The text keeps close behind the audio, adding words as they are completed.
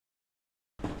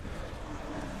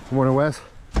Good morning, Wes.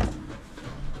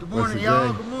 Good morning,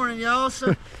 y'all. Good morning, y'all.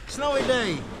 Snowy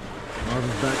day.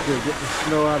 Marvin's back there getting the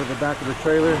snow out of the back of the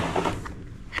trailer.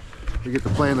 We get to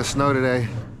play in the snow today.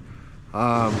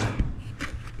 We're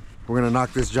gonna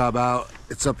knock this job out.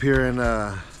 It's up here in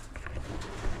the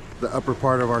upper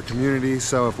part of our community,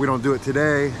 so if we don't do it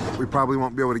today, we probably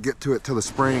won't be able to get to it till the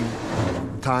spring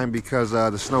time because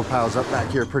the snow piles up back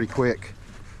here pretty quick.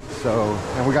 So,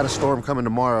 and we got a storm coming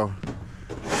tomorrow.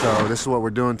 So this is what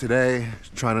we're doing today,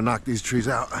 trying to knock these trees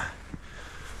out.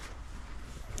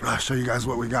 I'll show you guys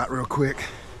what we got real quick.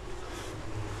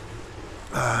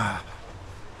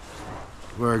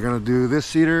 We're gonna do this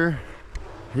cedar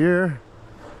here.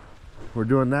 We're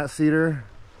doing that cedar.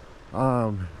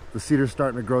 The cedar's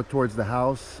starting to grow towards the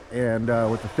house, and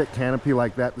with a thick canopy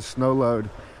like that, the snow load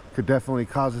could definitely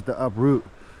cause it to uproot.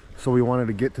 So we wanted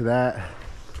to get to that.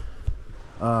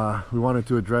 We wanted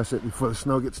to address it before the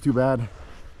snow gets too bad.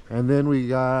 And then we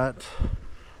got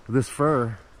this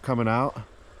fir coming out.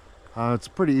 It's a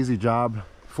pretty easy job,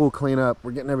 full cleanup.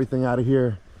 We're getting everything out of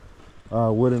here,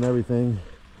 wood and everything.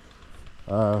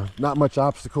 Not much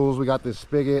obstacles. We got this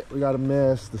spigot, we got a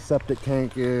mist, the septic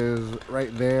tank is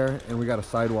right there, and we got a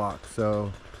sidewalk.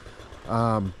 So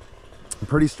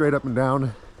pretty straight up and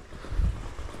down.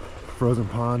 Frozen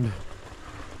pond.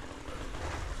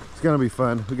 It's gonna be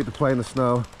fun. We get to play in the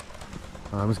snow.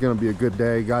 It's gonna be a good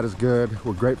day. God is good.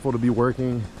 We're grateful to be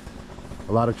working.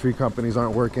 A lot of tree companies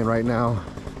aren't working right now,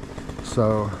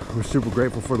 so we're super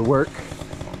grateful for the work.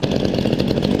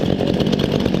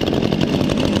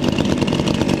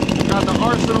 Got the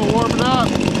arsenal warming up.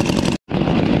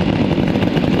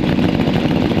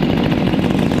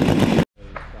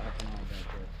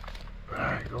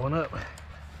 Alright, going up.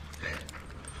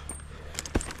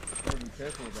 Be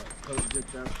careful about coat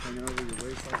dipped out hanging over your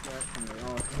waist like that, and they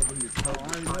all cover your coat. I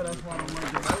know, that's why I don't want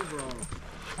to get over on them.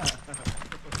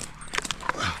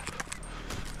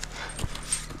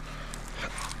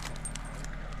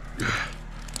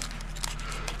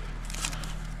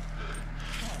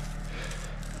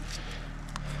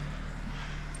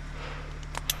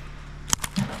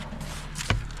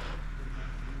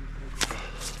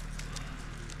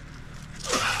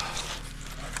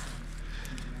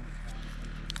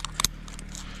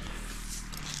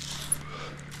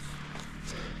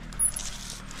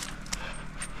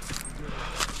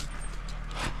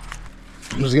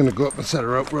 I'm just gonna go up and set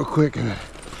her up real quick and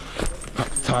pop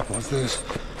the top once this.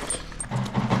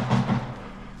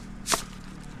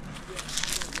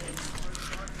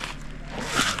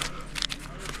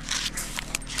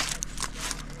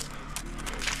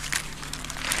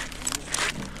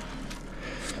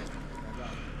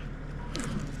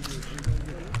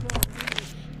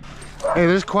 Hey,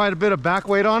 there's quite a bit of back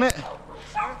weight on it.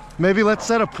 Maybe let's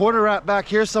set a porter wrap back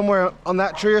here somewhere on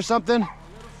that tree or something.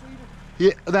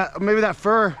 Yeah, maybe that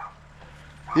fir.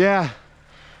 Yeah,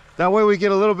 that way we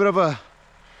get a little bit of a,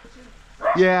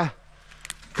 yeah,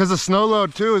 because the snow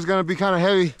load too is going to be kind of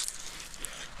heavy.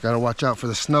 Got to watch out for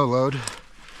the snow load.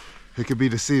 It could be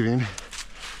deceiving.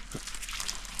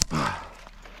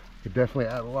 Could definitely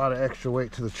add a lot of extra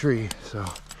weight to the tree. So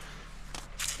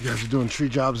if you guys are doing tree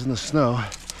jobs in the snow,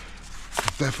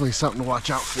 it's definitely something to watch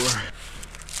out for.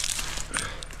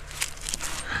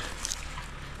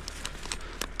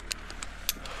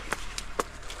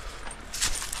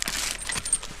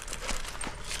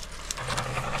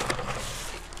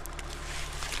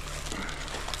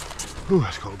 Ooh,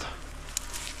 that's cold.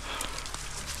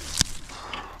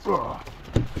 Oh.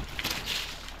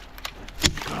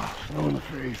 Oh, snow in the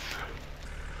face.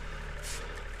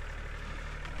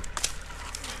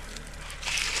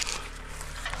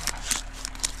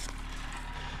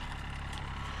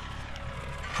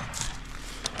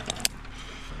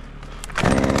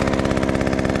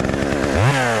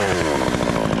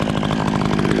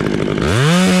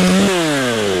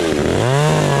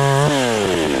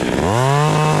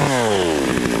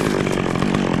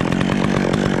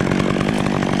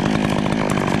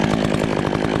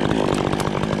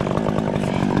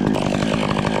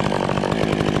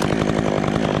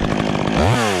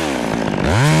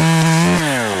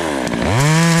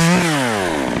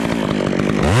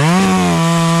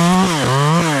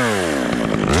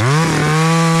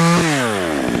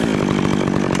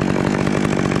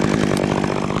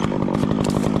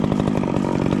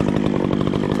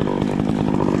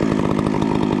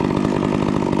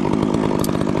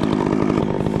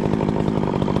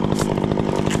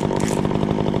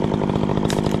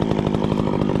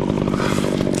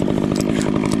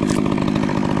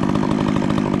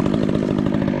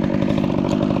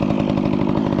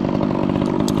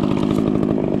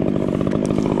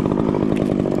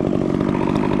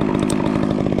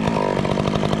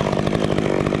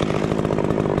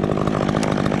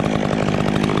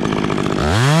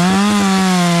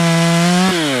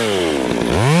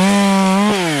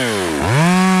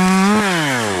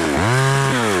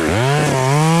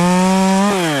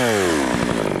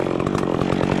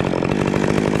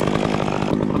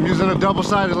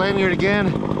 double-sided lanyard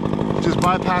again, just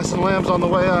bypassing limbs on the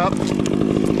way up.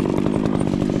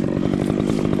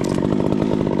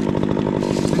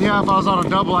 And yeah, if I was on a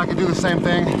double, I could do the same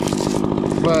thing,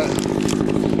 but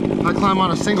I climb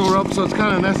on a single rope, so it's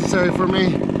kind of necessary for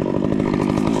me.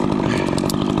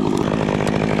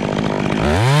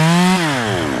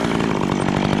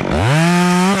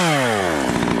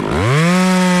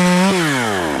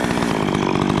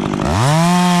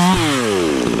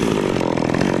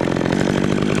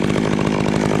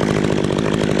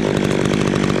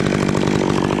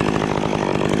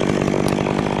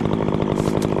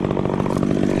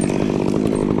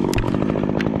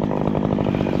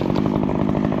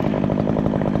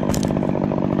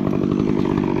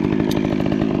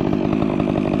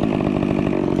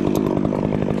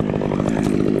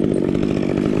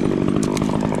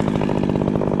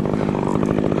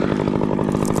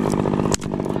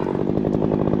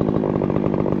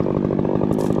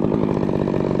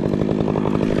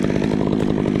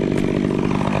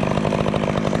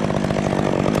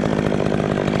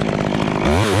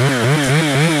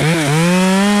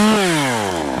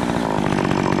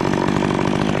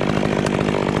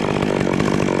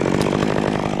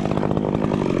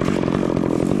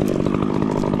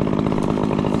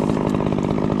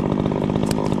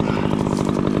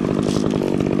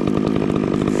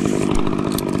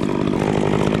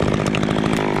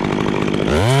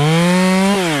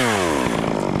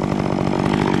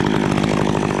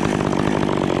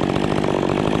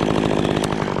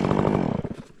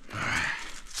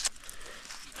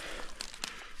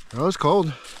 Oh, it's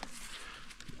cold.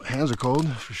 My hands are cold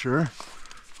for sure,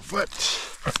 but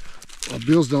my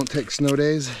bills don't take snow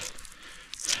days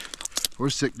or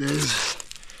sick days.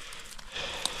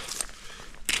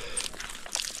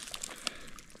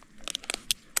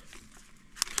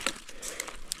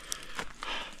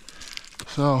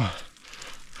 So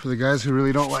for the guys who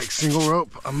really don't like single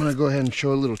rope, I'm gonna go ahead and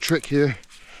show a little trick here,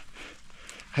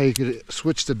 how you could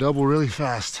switch to double really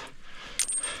fast.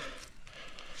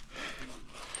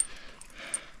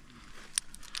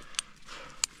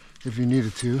 If you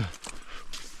needed to.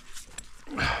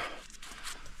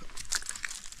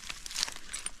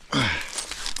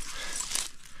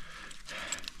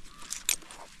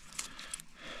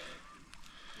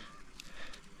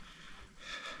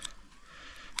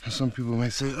 And some people might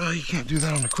say, oh, you can't do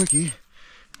that on a quickie,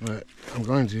 but I'm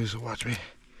going to, so watch me.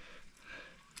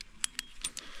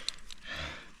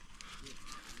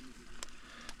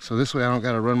 So this way I don't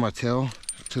gotta run my tail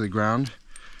to the ground,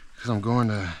 because I'm going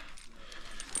to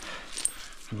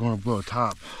blow a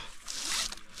top.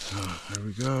 So there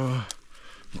we go.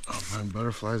 I'll find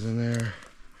butterflies in there.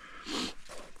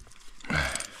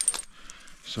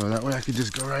 So that way I could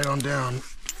just go right on down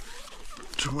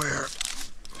to where.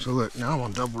 So look, now I'm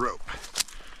on double rope.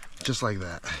 Just like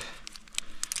that.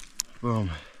 Boom.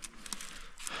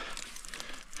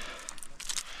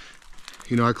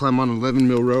 You know, I climb on 11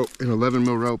 mil rope,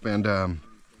 and it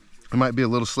might be a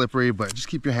little slippery, but just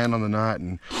keep your hand on the knot,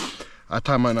 and I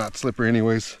tie my knot slippery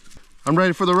anyways. I'm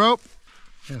ready for the rope.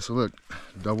 Yeah, so look,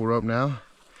 double rope now.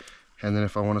 And then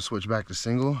if I want to switch back to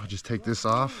single, I just take this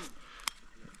off,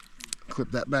 clip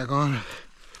that back on.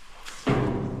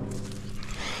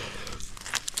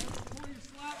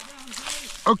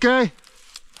 Okay.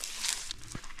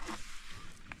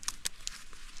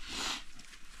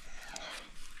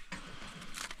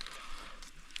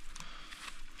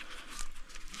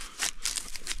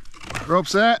 Rope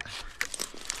set.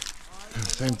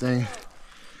 Same thing.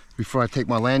 Before I take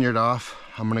my lanyard off,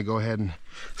 I'm gonna go ahead and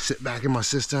sit back in my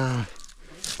system,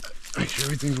 make sure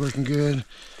everything's working good,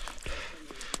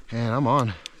 and I'm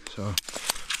on. So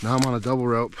now I'm on a double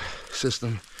rope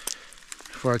system.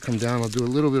 Before I come down, I'll do a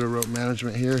little bit of rope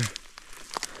management here.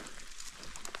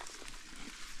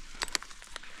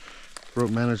 Rope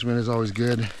management is always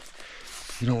good.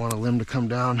 You don't want a limb to come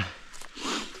down,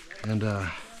 and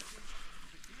yeah,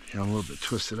 I'm a little bit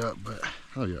twisted up, but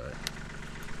I'll be all right.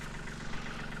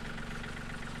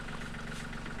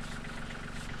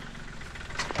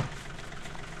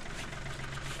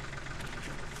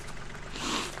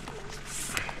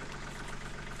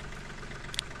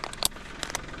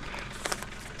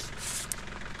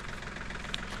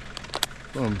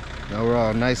 Boom. Now we're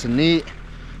all nice and neat.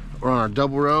 We're on our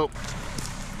double rope.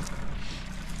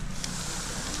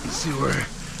 Let's see where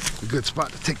a good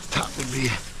spot to take the top would be.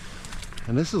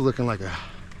 And this is looking like a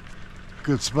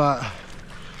good spot.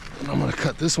 And I'm gonna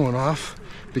cut this one off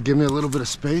to give me a little bit of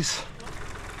space.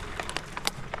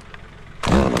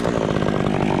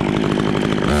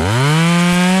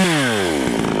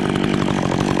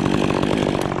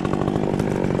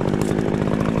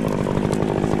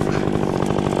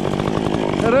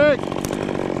 Eric!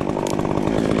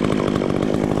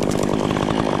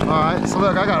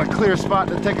 Look, I got a clear spot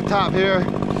to take a top here.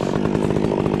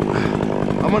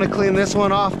 I'm gonna clean this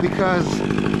one off because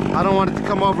I don't want it to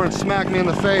come over and smack me in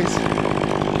the face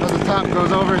as the top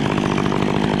goes over.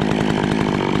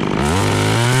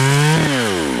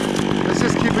 It's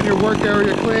just keeping your work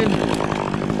area clean.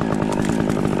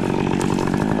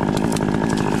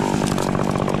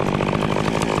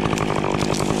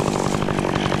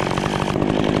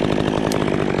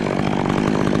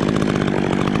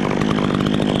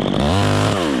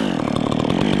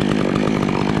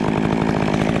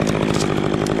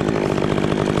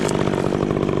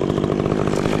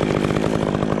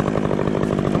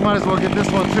 Might as well get this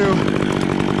one too.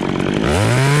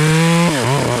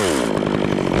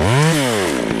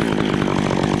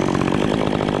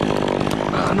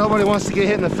 Nobody wants to get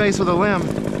hit in the face with a limb.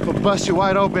 It'll bust you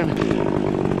wide open.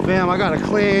 Bam, I got a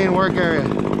clean work area.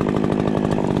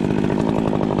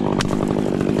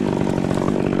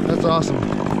 That's awesome.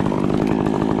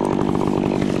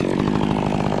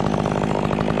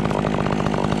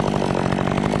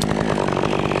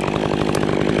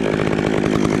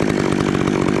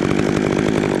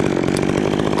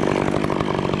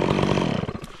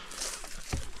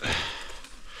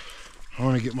 I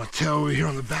want to get my tail over here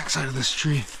on the back side of this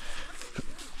tree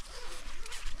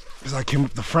because I came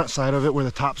up the front side of it where the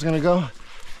top's gonna go.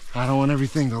 I don't want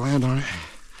everything to land on it.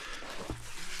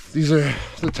 These are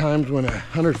the times when a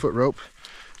 100-foot rope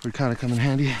would kind of come in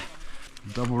handy.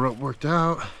 Double rope worked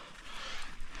out.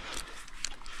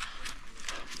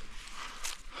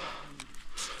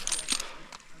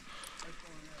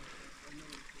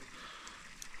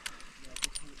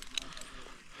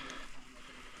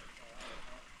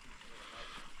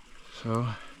 So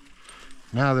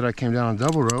now that I came down on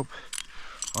double rope,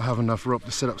 I'll have enough rope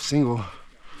to set up single.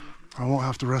 I won't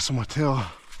have to wrestle my tail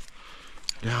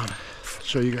down. I'll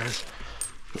show you guys.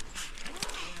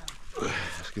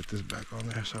 Let's get this back on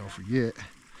there so I don't forget.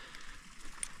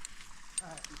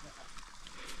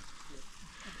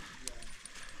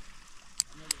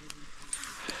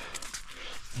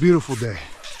 Beautiful day.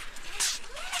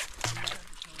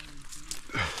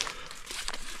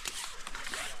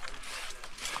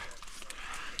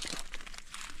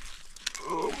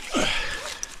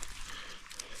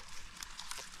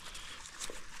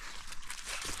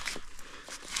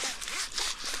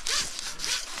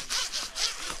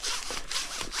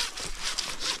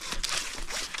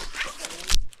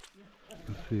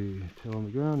 See, tail on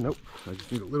the ground. Nope, I just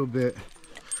need a little bit.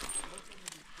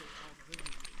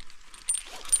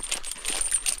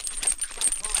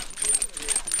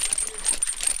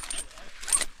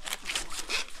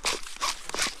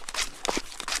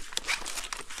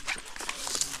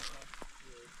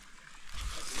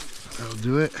 That'll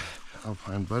do it.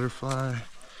 Alpine butterfly.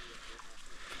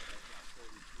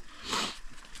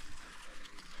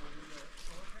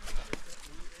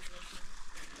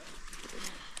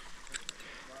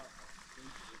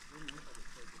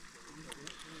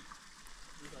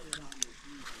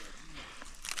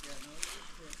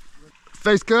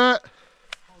 Face cut.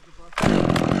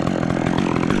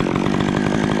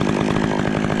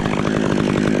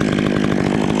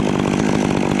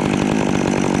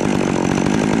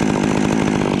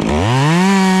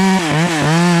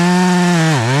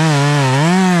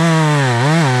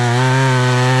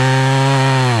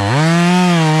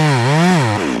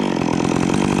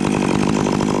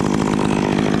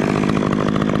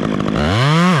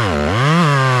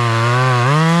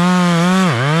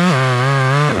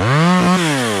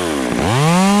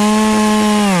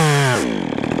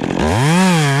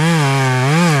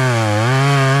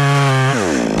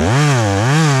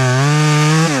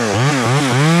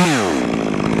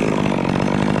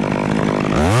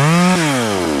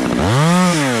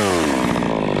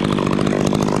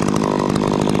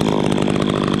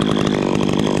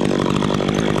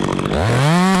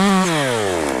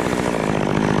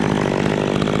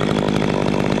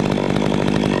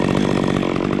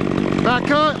 Back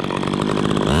cut.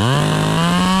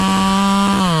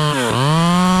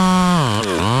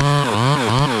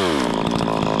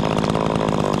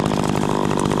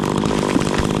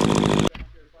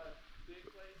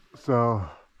 So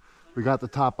we got the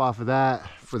top off of that.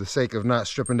 For the sake of not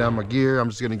stripping down my gear, I'm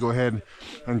just gonna go ahead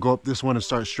and go up this one and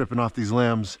start stripping off these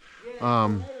limbs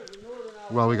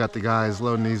while we got the guys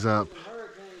loading these up,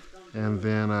 and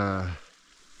then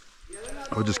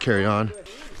we'll just carry on.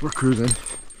 We're cruising.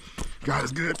 God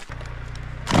is good.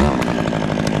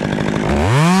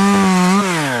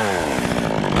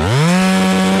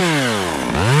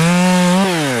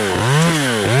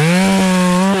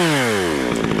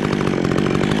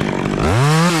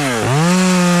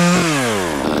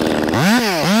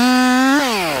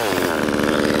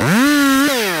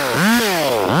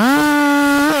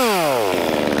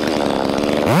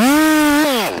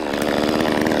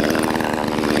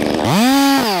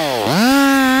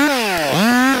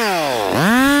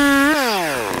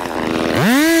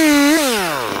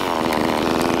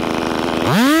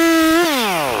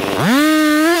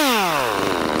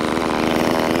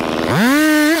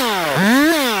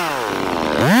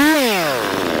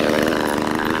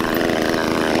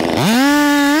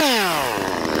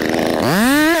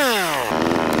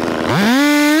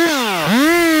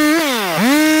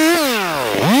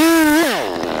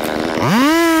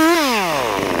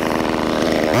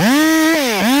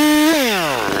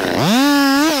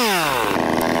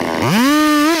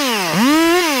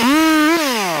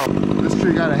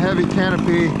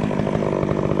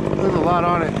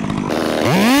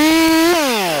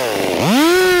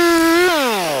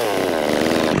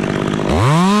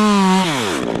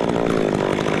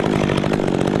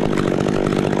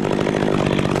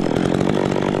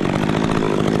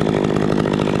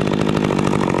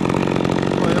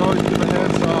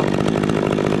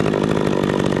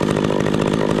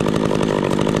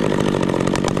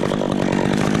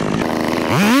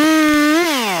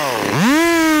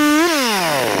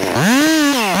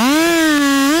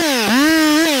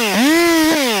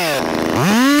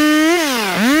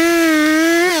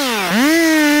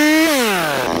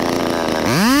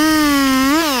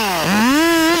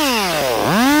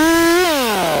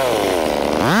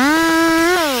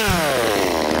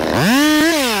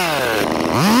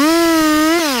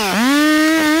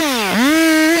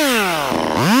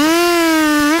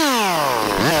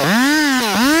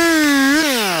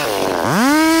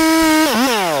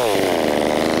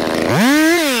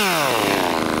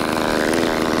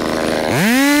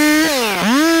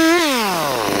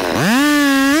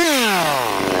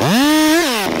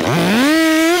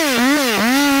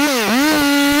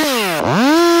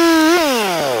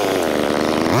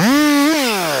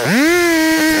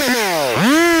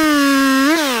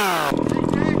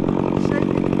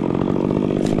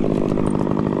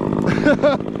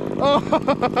 Oh,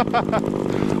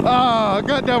 I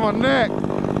got down my neck.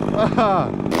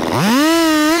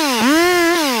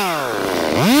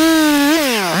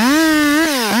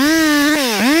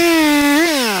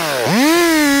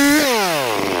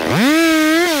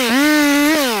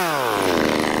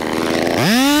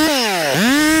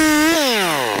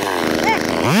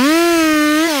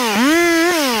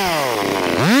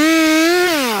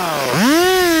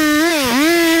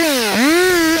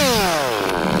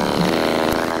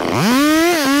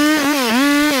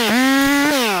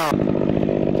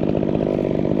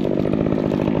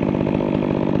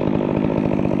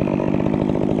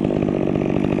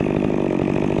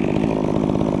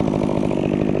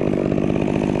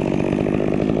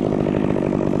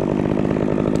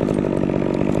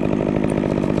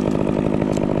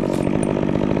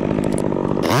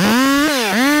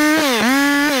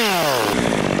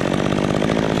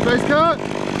 Space cut.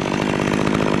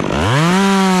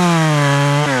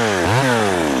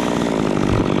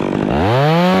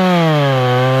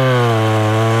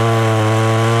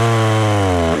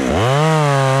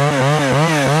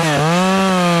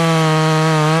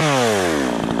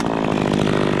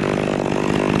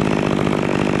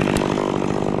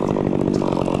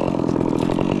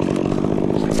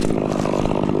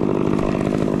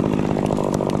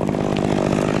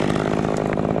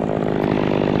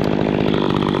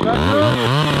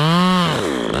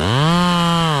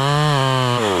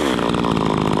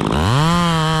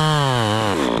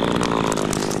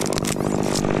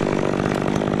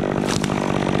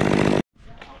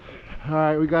 All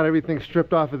right, we got everything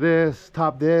stripped off of this,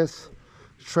 top this.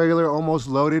 Trailer almost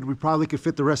loaded. We probably could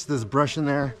fit the rest of this brush in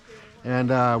there. And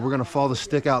we're gonna fall the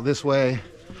stick out this way.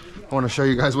 I wanna show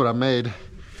you guys what I made. A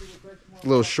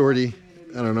little shorty.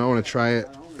 I don't know, I wanna try it.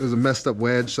 It was a messed up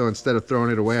wedge, so instead of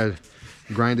throwing it away, I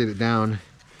grinded it down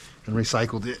and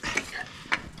recycled it.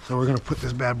 So we're gonna put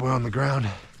this bad boy on the ground.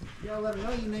 Yo, let him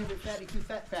know you named it Fatty Too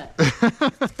Fat Fat.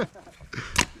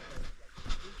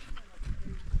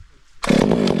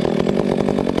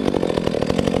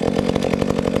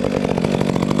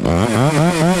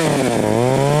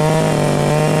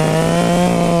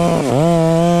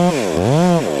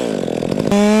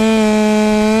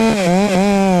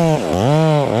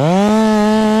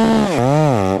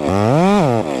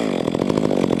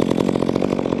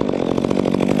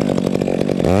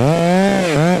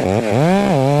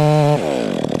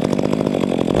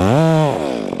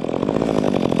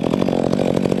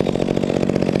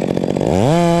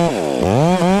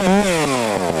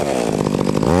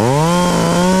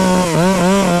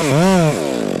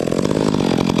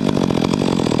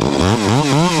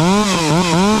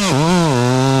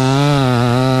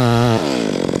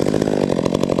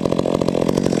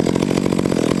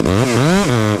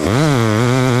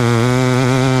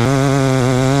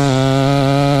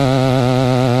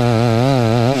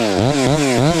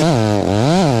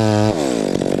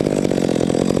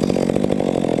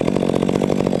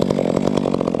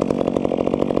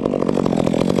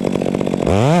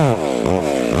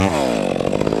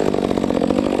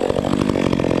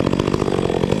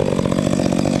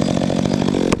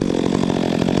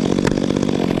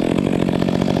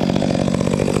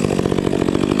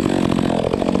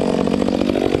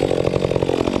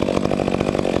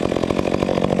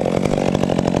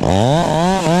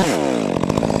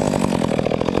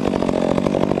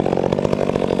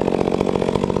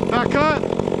 Back cut.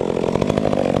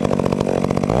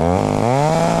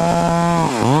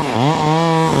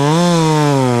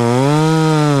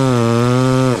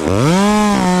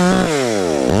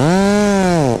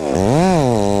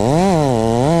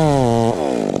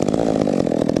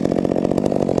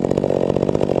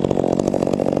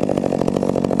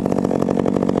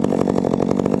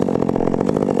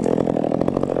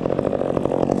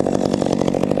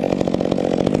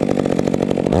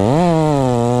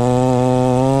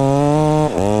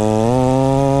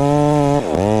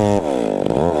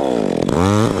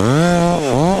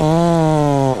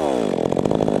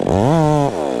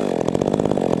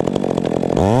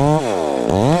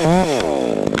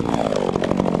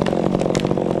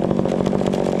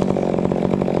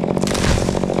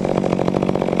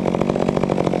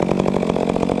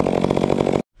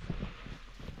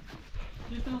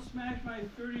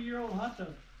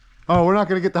 Oh, we're not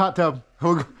gonna get the hot tub.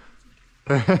 Go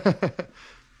ahead.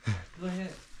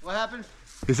 What happened?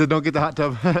 He said don't get the hot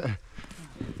tub.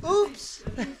 Oops.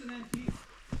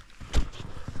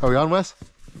 Are we on, Wes?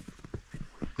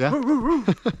 Yeah?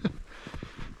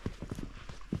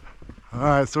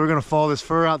 Alright, so we're gonna fall this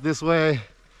fur out this way.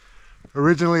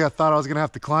 Originally I thought I was gonna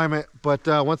have to climb it, but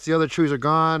once the other trees are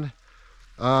gone,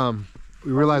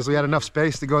 we realized we had enough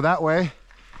space to go that way.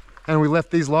 And we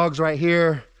left these logs right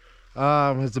here.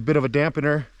 It's a bit of a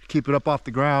dampener, keep it up off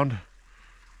the ground.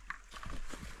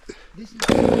 It's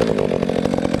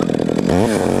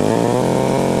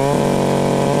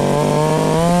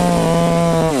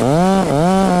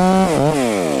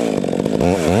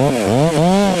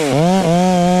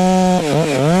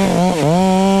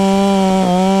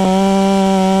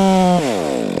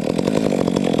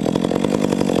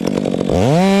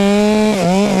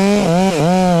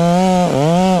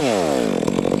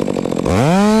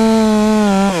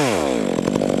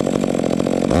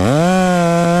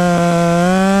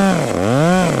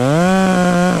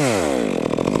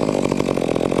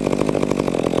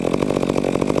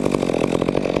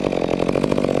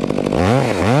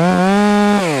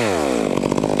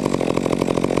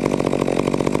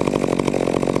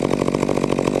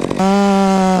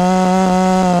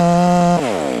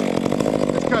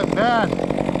cutting bad.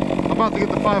 I'm about to get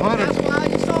the 500.